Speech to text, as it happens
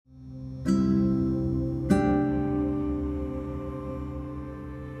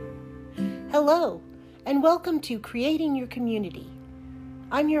Hello, and welcome to Creating Your Community.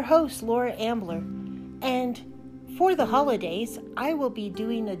 I'm your host, Laura Ambler, and for the holidays, I will be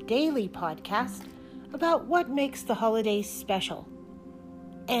doing a daily podcast about what makes the holidays special,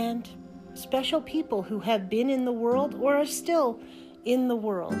 and special people who have been in the world or are still in the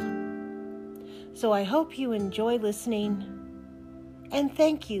world. So I hope you enjoy listening, and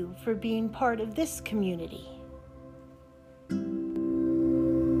thank you for being part of this community.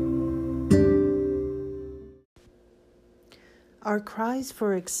 Our cries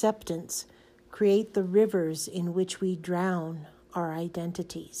for acceptance create the rivers in which we drown our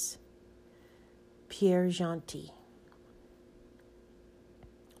identities. Pierre Gentil.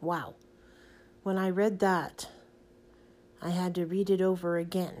 Wow. When I read that, I had to read it over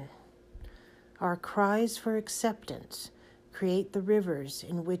again. Our cries for acceptance create the rivers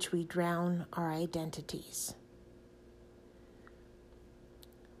in which we drown our identities.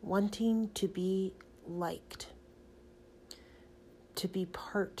 Wanting to be liked, to be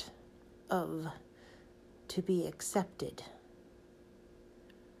part of, to be accepted.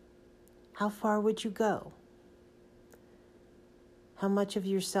 How far would you go? How much of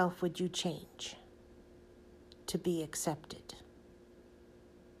yourself would you change to be accepted?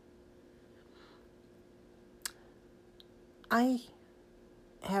 I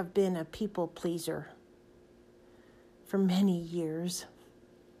have been a people pleaser for many years,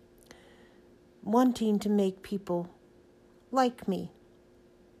 wanting to make people like me.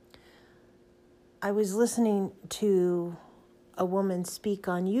 I was listening to a woman speak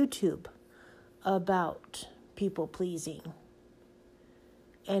on YouTube about people pleasing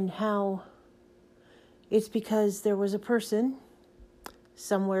and how it's because there was a person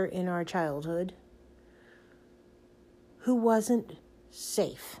somewhere in our childhood who wasn't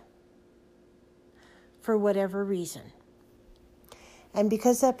safe for whatever reason. And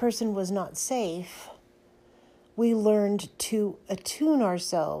because that person was not safe, we learned to attune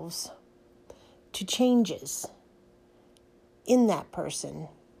ourselves to changes in that person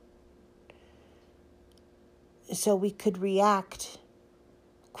so we could react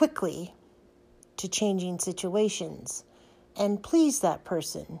quickly to changing situations and please that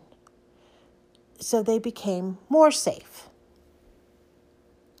person so they became more safe.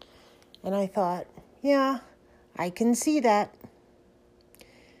 And I thought, yeah, I can see that.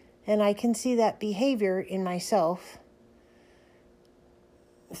 And I can see that behavior in myself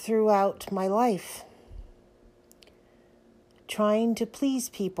throughout my life. Trying to please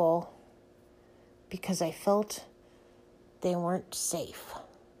people because I felt they weren't safe.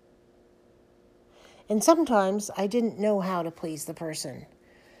 And sometimes I didn't know how to please the person.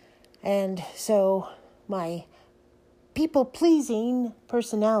 And so my people-pleasing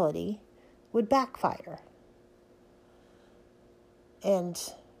personality would backfire. And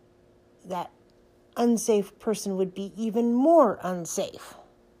that unsafe person would be even more unsafe.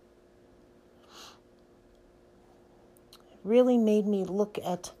 It really made me look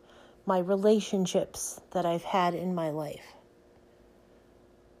at my relationships that I've had in my life.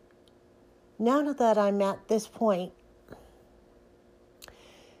 Now that I'm at this point,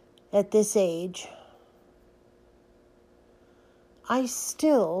 at this age, I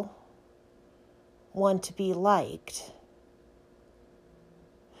still want to be liked.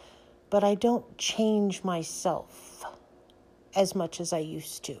 But I don't change myself as much as I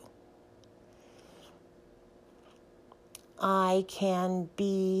used to. I can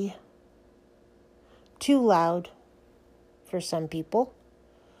be too loud for some people,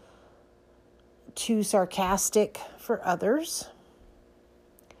 too sarcastic for others.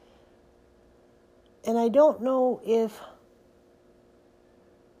 And I don't know if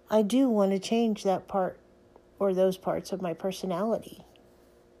I do want to change that part or those parts of my personality.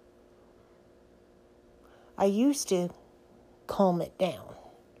 I used to calm it down,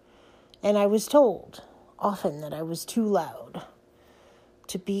 and I was told often that I was too loud,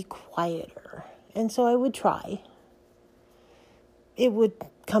 to be quieter, and so I would try. It would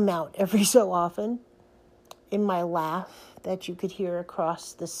come out every so often in my laugh that you could hear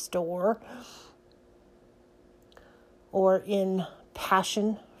across the store, or in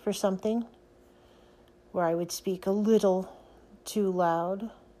passion for something, where I would speak a little too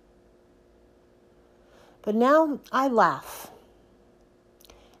loud. But now I laugh,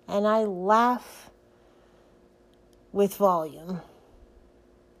 and I laugh with volume,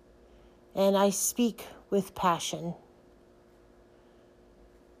 and I speak with passion,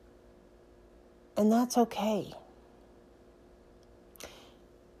 and that's okay.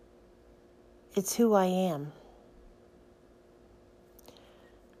 It's who I am.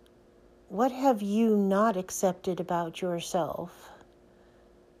 What have you not accepted about yourself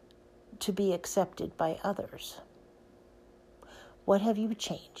to be accepted by others? What have you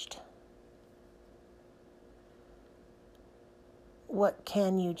changed? What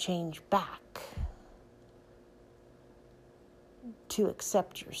can you change back to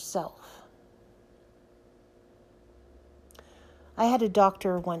accept yourself? I had a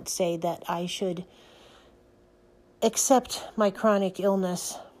doctor once say that I should accept my chronic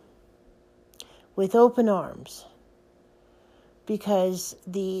illness with open arms, because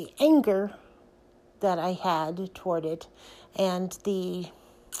the anger that I had toward it and the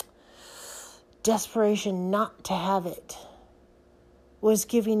desperation not to have it was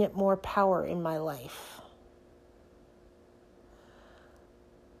giving it more power in my life.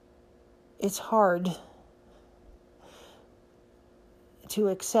 It's hard to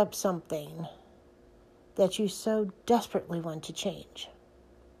accept something that you so desperately want to change.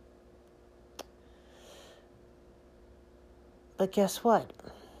 But guess what?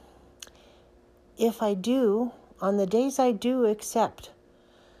 If I do, on the days I do accept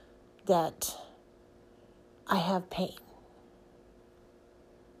that I have pain,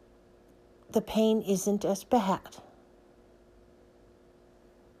 the pain isn't as bad.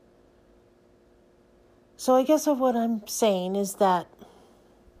 So I guess what I'm saying is that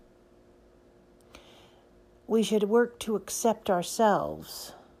we should work to accept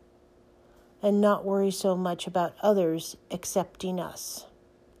ourselves and not worry so much about others accepting us.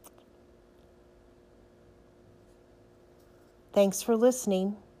 Thanks for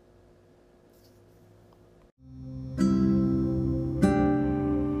listening.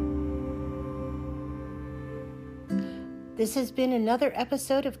 This has been another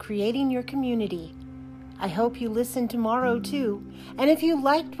episode of Creating Your Community. I hope you listen tomorrow too. And if you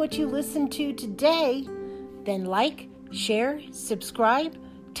liked what you listened to today, then like, share, subscribe,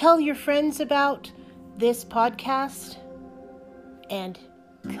 tell your friends about this podcast, and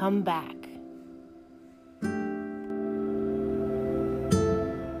come back.